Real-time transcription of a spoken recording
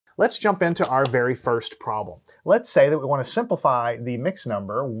let's jump into our very first problem. Let's say that we want to simplify the mixed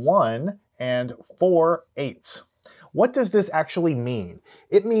number 1 and 4/8. What does this actually mean?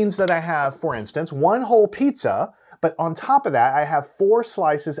 It means that I have, for instance, one whole pizza, but on top of that, I have 4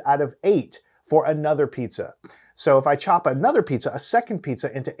 slices out of 8 for another pizza. So if I chop another pizza, a second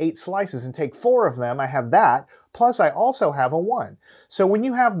pizza, into 8 slices and take 4 of them, I have that, plus I also have a 1. So when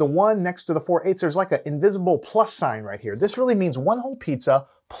you have the 1 next to the 4/8, there's like an invisible plus sign right here. This really means one whole pizza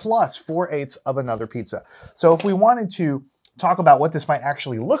plus 4/8 of another pizza. So if we wanted to talk about what this might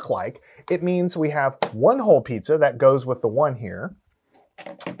actually look like, it means we have one whole pizza that goes with the 1 here,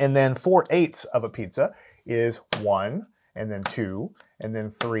 and then 4/8 of a pizza is 1, and then 2, and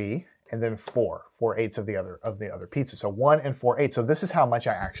then 3, and then 4. 4/8 of the other pizza. So 1 and 4/8. So this is how much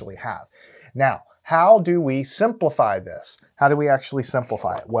I actually have. Now, how do we simplify this? How do we actually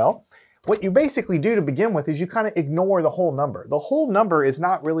simplify it? Well, what you basically do to begin with is you kind of ignore the whole number. The whole number is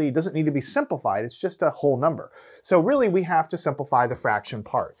not really, doesn't need to be simplified, it's just a whole number. So really we have to simplify the fraction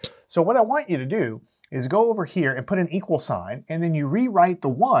part. So what I want you to do is go over here and put an equal sign, and then you rewrite the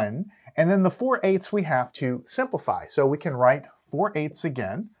 1, and then the 4/8 we have to simplify. So we can write 4/8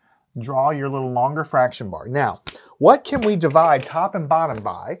 again, draw your little longer fraction bar. Now, what can we divide top and bottom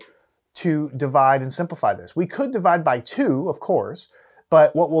by to divide and simplify this? We could divide by 2, of course,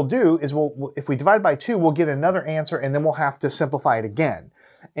 but what we'll do is if we divide by 2, we'll get another answer, and then we'll have to simplify it again.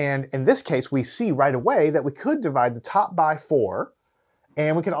 And in this case, we see right away that we could divide the top by 4,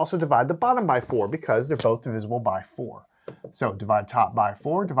 and we can also divide the bottom by 4 because they're both divisible by 4. So divide top by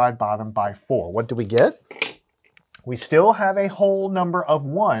 4, divide bottom by 4. What do we get? We still have a whole number of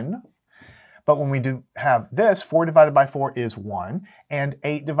 1, but when we do have this, 4 divided by 4 is 1, and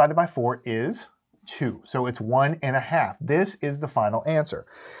 8 divided by 4 is 2. So it's 1.5. This is the final answer.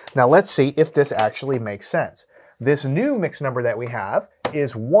 Now let's see if this actually makes sense. This new mixed number that we have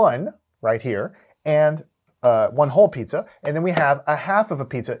is 1 right here, and one whole pizza, and then we have a half of a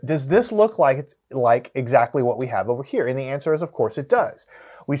pizza. Does this look like it's like exactly what we have over here? And the answer is, of course, it does.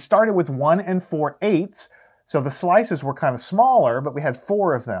 We started with 1 and 4/8, so the slices were kind of smaller, but we had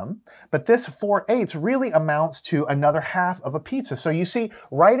 4 of them. But this 4/8 really amounts to another half of a pizza. So you see,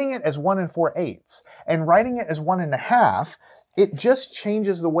 writing it as 1 and 4/8 and writing it as 1.5, it just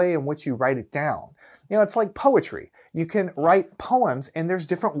changes the way in which you write it down. You know, it's like poetry. You can write poems and there's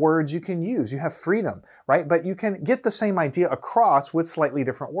different words you can use. You have freedom, right? But you can get the same idea across with slightly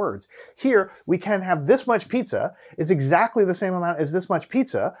different words. Here, we can have this much pizza. It's exactly the same amount as this much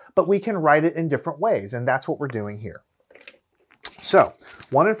pizza, but we can write it in different ways, and that's what we're doing here. So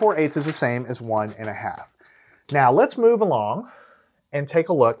 1 and 4/8 is the same as 1.5. Now let's move along and take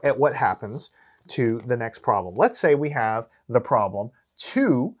a look at what happens to the next problem. Let's say we have the problem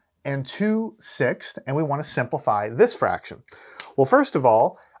 2 and 2/6, and we want to simplify this fraction. Well, first of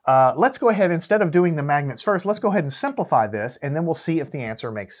all, let's go ahead, instead of doing the magnets first, let's go ahead and simplify this, and then we'll see if the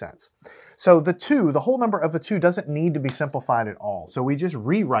answer makes sense. So the 2, the whole number of the 2 doesn't need to be simplified at all. So we just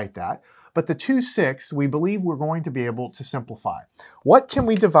rewrite that. But the 2/6, we believe we're going to be able to simplify. What can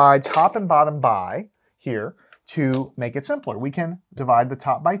we divide top and bottom by here to make it simpler? We can divide the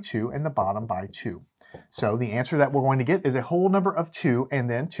top by 2 and the bottom by 2. So the answer that we're going to get is a whole number of 2, and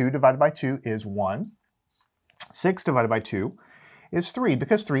then 2 divided by 2 is 1. 6 divided by 2 is 3,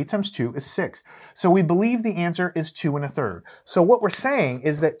 because 3 times 2 is 6. So we believe the answer is 2 1/3. So what we're saying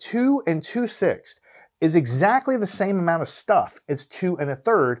is that 2 and 2/6 is exactly the same amount of stuff as 2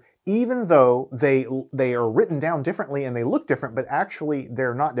 1/3, even though they are written down differently and they look different, but actually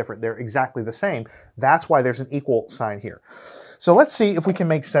they're not different. They're exactly the same. That's why there's an equal sign here. So let's see if we can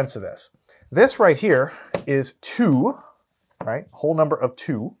make sense of this. This right here is 2, right? Whole number of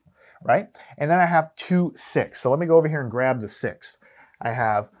 2, right? And then I have 2/6. So let me go over here and grab the 6th. I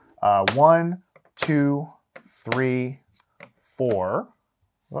have 1, 2, 3, 4.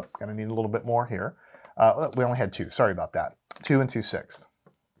 Oh, gonna need a little bit more here. We only had 2. Sorry about that. 2 and 2/6.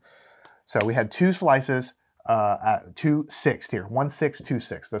 So we had 2 slices, 2/6 here. 1/6,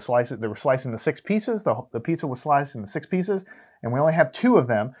 2/6. The slices, they were sliced into 6 pieces. The pizza was sliced into 6 pieces, and we only have 2 of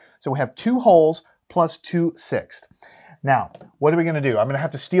them. So we have 2 wholes plus 2/6. Now, what are we going to do? I'm going to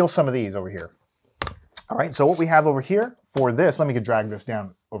have to steal some of these over here. All right, so what we have over here for this, let me drag this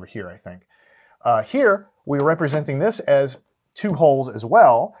down over here, I think. Here, we're representing this as 2 wholes as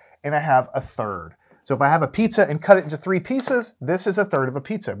well, and I have a third. So if I have a pizza and cut it into 3 pieces, this is a third of a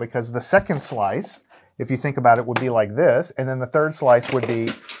pizza, because the second slice, if you think about it, would be like this, and then the third slice would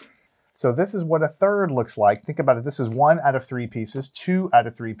be, so this is what a third looks like. Think about it, this is 1 out of 3 pieces, 2 out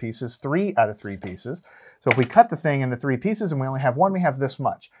of 3 pieces, 3 out of 3 pieces. So if we cut the thing into 3 pieces and we only have 1, we have this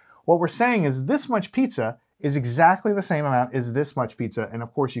much. What we're saying is this much pizza is exactly the same amount as this much pizza. And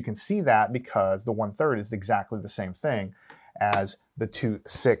of course you can see that because the 1/3 is exactly the same thing as the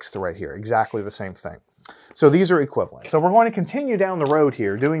 2/6 right here, exactly the same thing. So these are equivalent. So we're going to continue down the road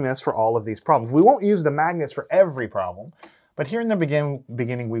here doing this for all of these problems. We won't use the magnets for every problem, but here in the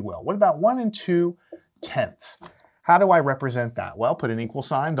beginning we will. What about 1 2/10? How do I represent that? Well, put an equal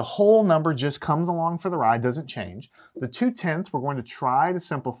sign. The whole number just comes along for the ride, doesn't change. The 2/10, we're going to try to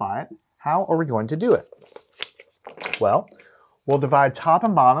simplify it. How are we going to do it? Well, we'll divide top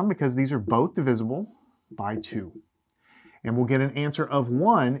and bottom because these are both divisible by 2. And we'll get an answer of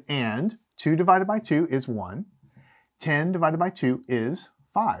 1, and 2 divided by 2 is 1. 10 divided by 2 is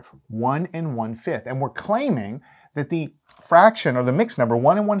 5. 1 1/5. And we're claiming that the fraction or the mixed number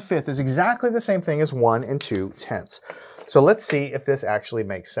 1 1/5 is exactly the same thing as 1 2/10. So let's see if this actually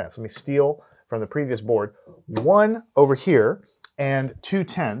makes sense. Let me steal from the previous board 1 over here and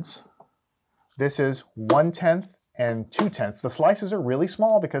 2/10. This is 1/10 and 2/10. The slices are really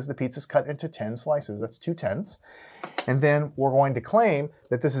small because the pizza's cut into 10 slices. That's 2/10. And then we're going to claim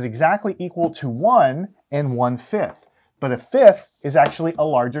that this is exactly equal to 1 1/5. But a fifth is actually a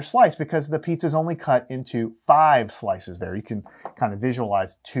larger slice because the pizza is only cut into 5 slices there. You can kind of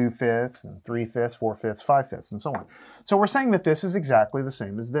visualize 2/5 and 3/5, 4/5, 5/5, and so on. So we're saying that this is exactly the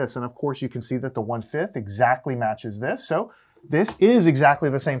same as this. And of course you can see that the 1/5 exactly matches this. So this is exactly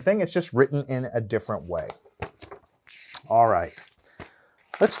the same thing. It's just written in a different way. All right.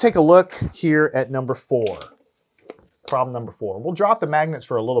 Let's take a look here at number 4. Problem number 4. We'll drop the magnets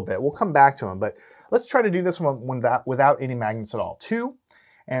for a little bit. We'll come back to them, but let's try to do this one without any magnets at all. 2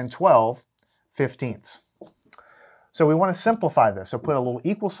 12/15. So we want to simplify this. So put a little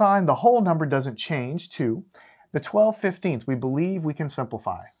equal sign. The whole number doesn't change. 2. The 12/15 we believe we can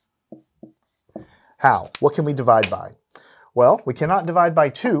simplify. How? What can we divide by? Well, we cannot divide by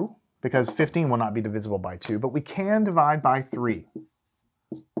 2 because 15 will not be divisible by 2, but we can divide by 3.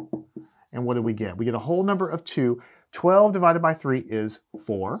 And what do we get? We get a whole number of 2. 12 divided by 3 is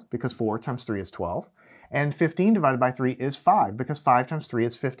 4, because 4 times 3 is 12. And 15 divided by 3 is 5, because 5 times 3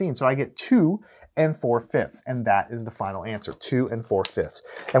 is 15. So I get 2 4/5, and that is the final answer, 2 4/5.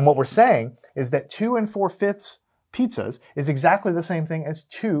 And what we're saying is that 2 4/5 pizzas is exactly the same thing as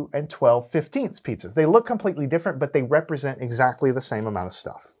 2 12/15 pizzas. They look completely different, but they represent exactly the same amount of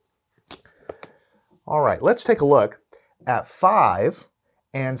stuff. All right, let's take a look at 5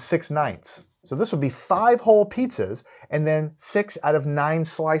 6/9. So this would be 5 whole pizzas and then 6 out of 9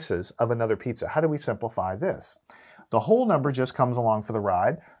 slices of another pizza. How do we simplify this? The whole number just comes along for the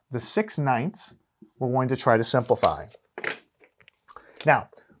ride. The 6/9 we're going to try to simplify. Now,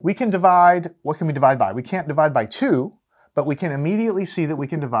 we can divide, what can we divide by? We can't divide by 2, but we can immediately see that we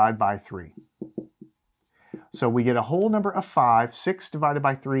can divide by 3. So we get a whole number of 5. 6 divided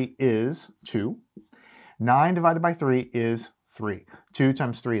by 3 is 2. 9 divided by 3 is 3. 2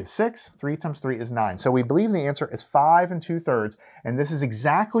 times 3 is 6. 3 times 3 is 9. So we believe the answer is 5 2/3, and this is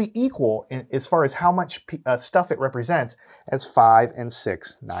exactly equal as far as how much stuff it represents as 5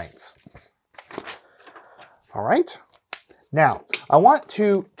 6/9. All right. Now, I want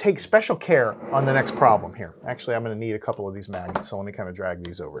to take special care on the next problem here. Actually, I'm going to need a couple of these magnets, so let me kind of drag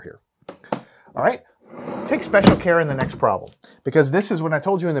these over here. All right. Take special care in the next problem, because this is when I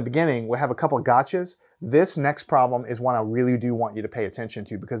told you in the beginning, we have a couple of gotchas. This next problem is one I really do want you to pay attention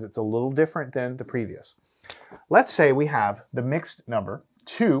to because it's a little different than the previous. Let's say we have the mixed number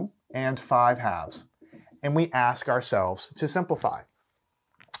 2 5/2, and we ask ourselves to simplify.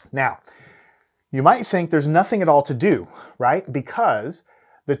 Now, you might think there's nothing at all to do, right? Because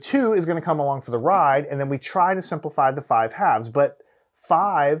the 2 is going to come along for the ride, and then we try to simplify the 5/2, but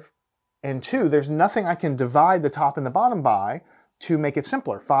 5 and 2, there's nothing I can divide the top and the bottom by to make it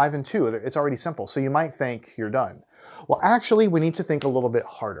simpler. 5 and 2, it's already simple. So you might think you're done. Well, actually, we need to think a little bit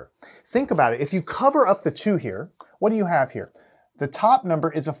harder. Think about it. If you cover up the 2 here, what do you have here? The top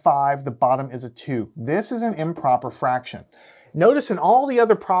number is a 5, the bottom is a 2. This is an improper fraction. Notice in all the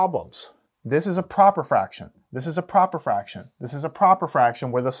other problems, this is a proper fraction. This is a proper fraction. This is a proper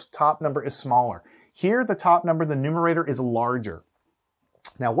fraction where the top number is smaller. Here, the top number, the numerator, is larger.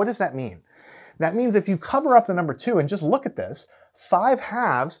 Now, what does that mean? That means if you cover up the number 2 and just look at this,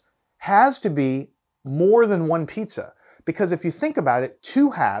 5/2 has to be more than one pizza. Because if you think about it,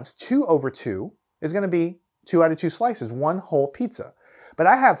 2/2, 2 over 2, is going to be 2 out of 2 slices, one whole pizza. But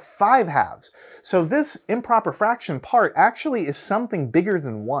I have 5/2. So this improper fraction part actually is something bigger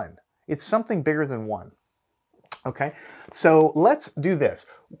than 1. It's something bigger than 1. Okay, so let's do this.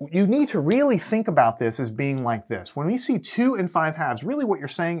 You need to really think about this as being like this. When we see 2 5/2, really what you're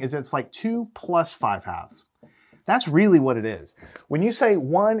saying is it's like 2 plus 5/2. That's really what it is. When you say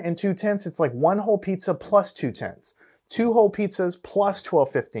 1 and 2/10, it's like 1 whole pizza plus 2/10, 2 whole pizzas plus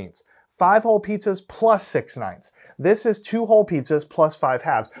 12/15, 5 whole pizzas plus 6/9. This is 2 whole pizzas plus 5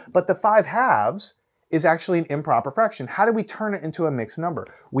 halves. But the 5 halves is actually an improper fraction. How do we turn it into a mixed number?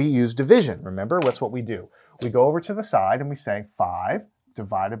 We use division. Remember, that's what we do. We go over to the side and we say 5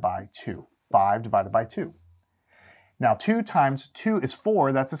 divided by 2. 5 divided by 2. Now 2 times 2 is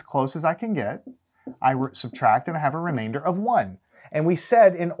 4. That's as close as I can get. I subtract and I have a remainder of 1. And we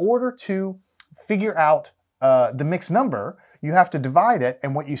said in order to figure out the mixed number, you have to divide it.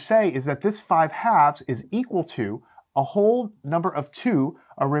 And what you say is that this 5 halves is equal to a whole number of 2,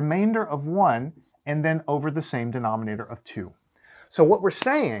 a remainder of 1, and then over the same denominator of 2. So what we're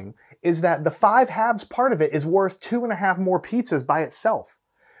saying is that the 5 halves part of it is worth 2.5 more pizzas by itself,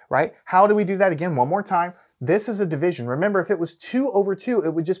 right? How do we do that again? One more time. This is a division. Remember, if it was 2 over 2,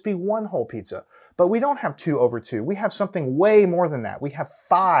 it would just be 1 whole pizza. But we don't have 2 over 2. We have something way more than that. We have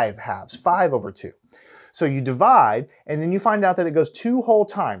 5 halves, 5 over 2. So you divide, and then you find out that it goes 2 whole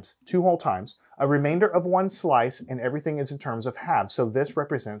times, a remainder of 1 slice, and everything is in terms of halves. So this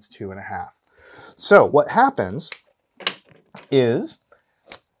represents 2.5. So what happens is,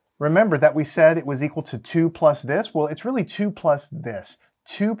 remember that we said it was equal to 2 plus this? Well, it's really 2 plus this.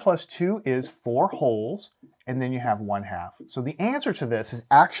 2 plus 2 is 4 wholes, and then you have 1 half. So the answer to this is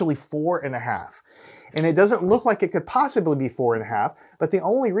actually 4.5. And it doesn't look like it could possibly be 4.5, but the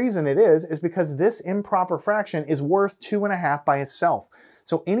only reason it is because this improper fraction is worth 2.5 by itself.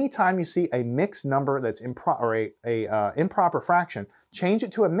 So anytime you see a mixed number that's improper fraction, change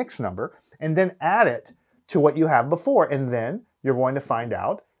it to a mixed number and then add it to what you have before. And then you're going to find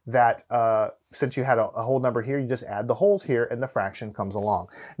out that since you had a whole number here, you just add the wholes here and the fraction comes along.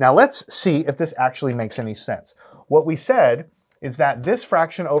 Now let's see if this actually makes any sense. What we said is that this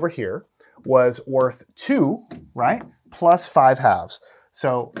fraction over here was worth 2, right, plus 5 halves.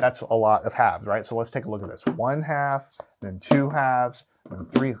 So that's a lot of halves, right? So let's take a look at this. 1 half, then 2 halves, then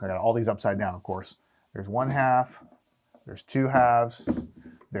 3. I got all these upside down, of course. There's 1 half, there's 2 halves,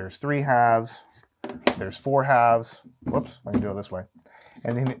 there's 3 halves, there's 4 halves. Whoops, I can do it this way.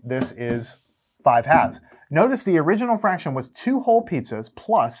 And then this is 5 halves. Notice the original fraction was 2 whole pizzas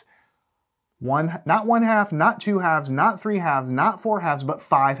plus not 1 half, not 2 halves, not 3 halves, not 4 halves, but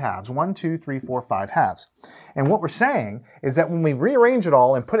 5 halves. 1, 2, 3, 4, 5 halves. And what we're saying is that when we rearrange it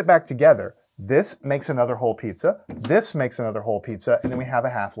all and put it back together, this makes another whole pizza, this makes another whole pizza, and then we have a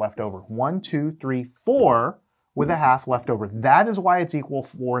half left over. 1, 2, 3, 4 with a half left over. That is why it's equal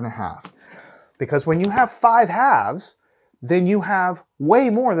 4.5. Because when you have 5 halves, then you have way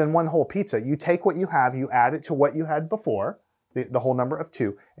more than 1 whole pizza. You take what you have, you add it to what you had before, the whole number of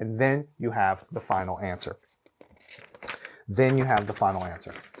 2, and then you have the final answer. Then you have the final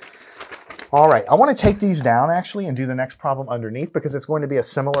answer. All right, I want to take these down actually and do the next problem underneath because it's going to be a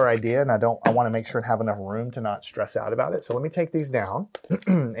similar idea and I want to make sure and have enough room to not stress out about it. So let me take these down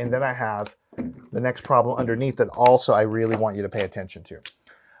and then I have the next problem underneath that also I really want you to pay attention to.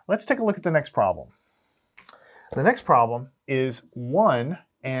 Let's take a look at the next problem. The next problem is 1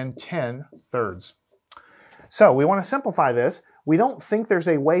 and 10/3. So we want to simplify this. We don't think there's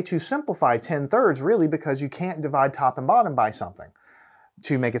a way to simplify 10/3 really because you can't divide top and bottom by something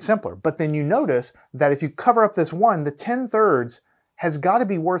to make it simpler. But then you notice that if you cover up this 1, the 10/3 has got to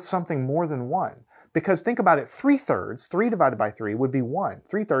be worth something more than 1. Because think about it, 3/3, 3 divided by 3 would be 1.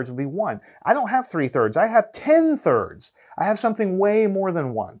 3/3 would be 1. I don't have 3/3, I have 10/3. I have something way more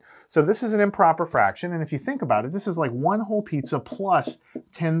than 1. So this is an improper fraction, and if you think about it, this is like 1 whole pizza plus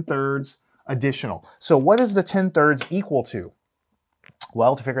 10/3 additional. So what is the 10/3 equal to?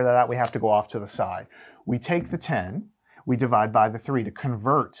 Well, to figure that out, we have to go off to the side. We take the 10, we divide by the 3 to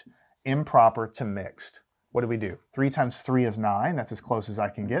convert improper to mixed. What do? 3 times 3 is 9. That's as close as I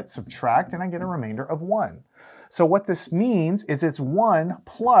can get. Subtract, and I get a remainder of 1. So what this means is it's 1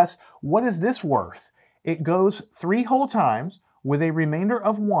 plus, what is this worth? It goes 3 whole times with a remainder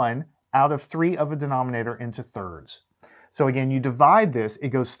of 1 out of 3 of a denominator into thirds. So again, you divide this, it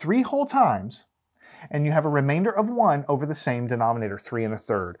goes 3 whole times, and you have a remainder of 1 over the same denominator, 3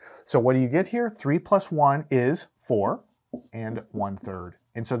 1/3. So what do you get here? 3 plus 1 is 4 and 1/3.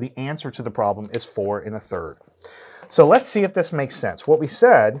 And so the answer to the problem is 4 1/3. So let's see if this makes sense. What we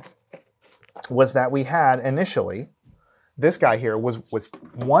said was that we had initially, this guy here was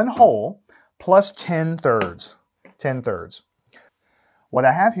 1 whole plus 10/3. 10/3. What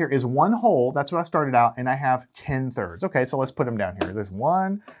I have here is 1 whole, that's what I started out, and I have 10/3. Okay, so let's put them down here. There's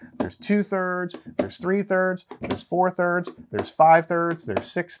 1, there's 2/3, there's 3/3, there's 4/3, there's 5/3, there's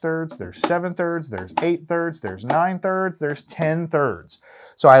 6/3, there's 7/3, there's 8/3, there's 9/3, there's 10/3.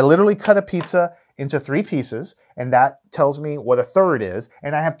 So I literally cut a pizza into 3 pieces, and that tells me what a third is,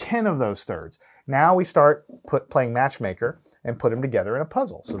 and I have 10 of those thirds. Now we start playing matchmaker and put them together in a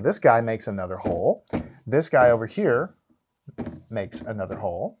puzzle. So this guy makes another hole. This guy over here makes another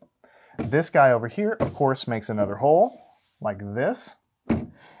hole. This guy over here, of course, makes another hole like this.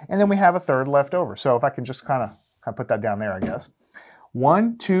 And then we have a third left over. So if I can just kind of put that down there, I guess.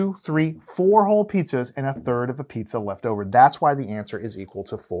 1, 2, 3, 4 whole pizzas and a third of a pizza left over. That's why the answer is equal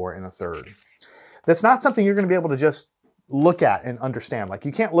to 4 1/3. That's not something you're going to be able to just look at and understand. Like,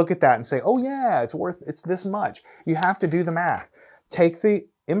 you can't look at that and say, oh yeah, it's this much. You have to do the math. Take the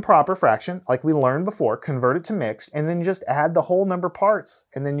improper fraction, like we learned before, convert it to mixed, and then just add the whole number parts,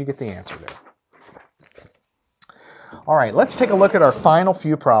 and then you get the answer there. All right, let's take a look at our final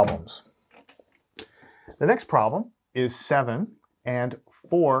few problems. The next problem is 7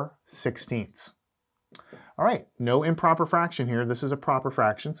 4/16. All right, no improper fraction here. This is a proper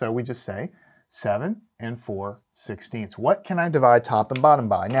fraction, so we just say 7 4/16. What can I divide top and bottom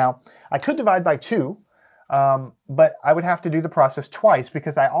by? Now, I could divide by 2, but I would have to do the process twice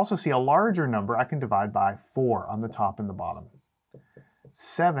because I also see a larger number I can divide by 4 on the top and the bottom.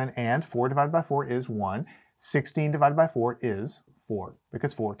 7 and 4 divided by 4 is 1. 16 divided by 4 is 4,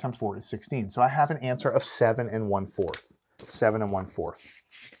 because 4 times 4 is 16. So I have an answer of 7 1/4. 7 1/4.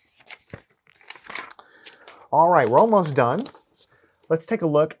 All right, we're almost done. Let's take a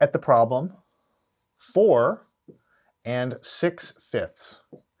look at the problem 4 6/5.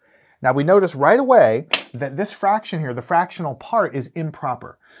 Now we notice right away that this fraction here, the fractional part, is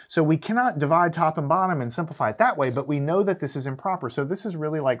improper. So we cannot divide top and bottom and simplify it that way, but we know that this is improper. So this is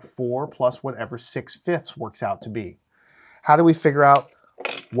really like 4 plus whatever 6/5 works out to be. How do we figure out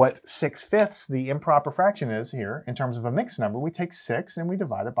what 6/5 the improper fraction is here in terms of a mixed number? We take 6 and we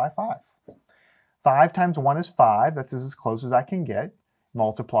divide it by 5. 5 times 1 is 5. That's as close as I can get.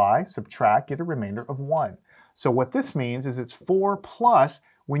 Multiply, subtract, get a remainder of 1. So what this means is it's 4 plus,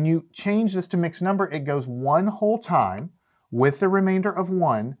 when you change this to mixed number, it goes 1 whole time with the remainder of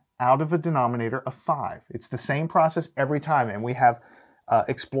 1 out of a denominator of 5. It's the same process every time, and we have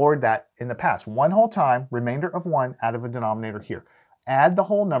explored that in the past. 1 whole time, remainder of 1 out of a denominator here. Add the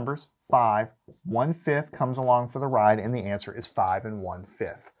whole numbers, 5, 1/5 comes along for the ride, and the answer is 5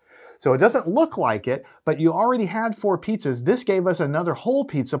 1/5. So it doesn't look like it, but you already had 4 pizzas. This gave us another whole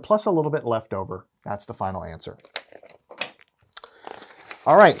pizza plus a little bit left over. That's the final answer.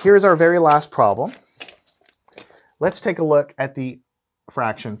 All right, here's our very last problem. Let's take a look at the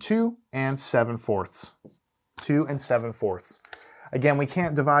fraction 2 7/4. 2 7/4. Again, we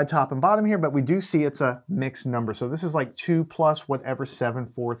can't divide top and bottom here, but we do see it's a mixed number. So this is like 2 plus whatever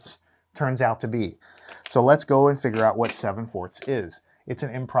 7/4 turns out to be. So let's go and figure out what 7/4 is. It's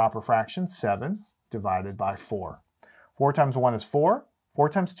an improper fraction, 7 divided by 4. 4 times 1 is 4. 4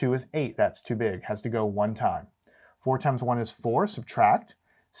 times 2 is 8. That's too big. Has to go 1 time. 4 times 1 is 4. Subtract.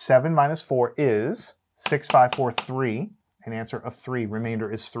 7 minus 4 is 6, 5, 4, 3. An answer of 3.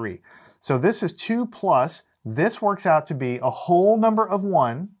 Remainder is 3. So this is 2 plus. This works out to be a whole number of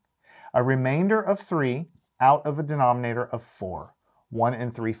 1, a remainder of 3 out of a denominator of 4.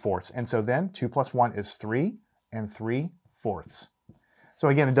 1 3/4. And so then 2 plus 1 is 3 3/4. So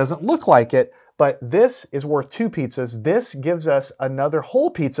again, it doesn't look like it, but this is worth 2 pizzas. This gives us another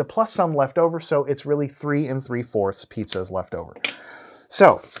whole pizza plus some left over, so it's really 3 3/4 pizzas left over.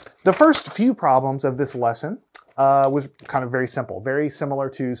 So the first few problems of this lesson was kind of very simple, very similar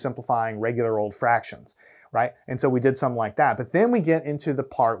to simplifying regular old fractions, right? And so we did something like that. But then we get into the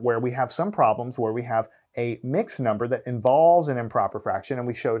part where we have some problems where we have a mixed number that involves an improper fraction, and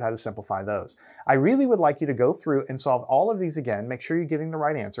we showed how to simplify those. I really would like you to go through and solve all of these again, make sure you're getting the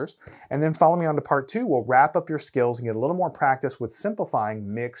right answers, and then follow me on to part 2. We'll wrap up your skills and get a little more practice with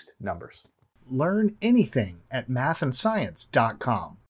simplifying mixed numbers. Learn anything at mathandscience.com.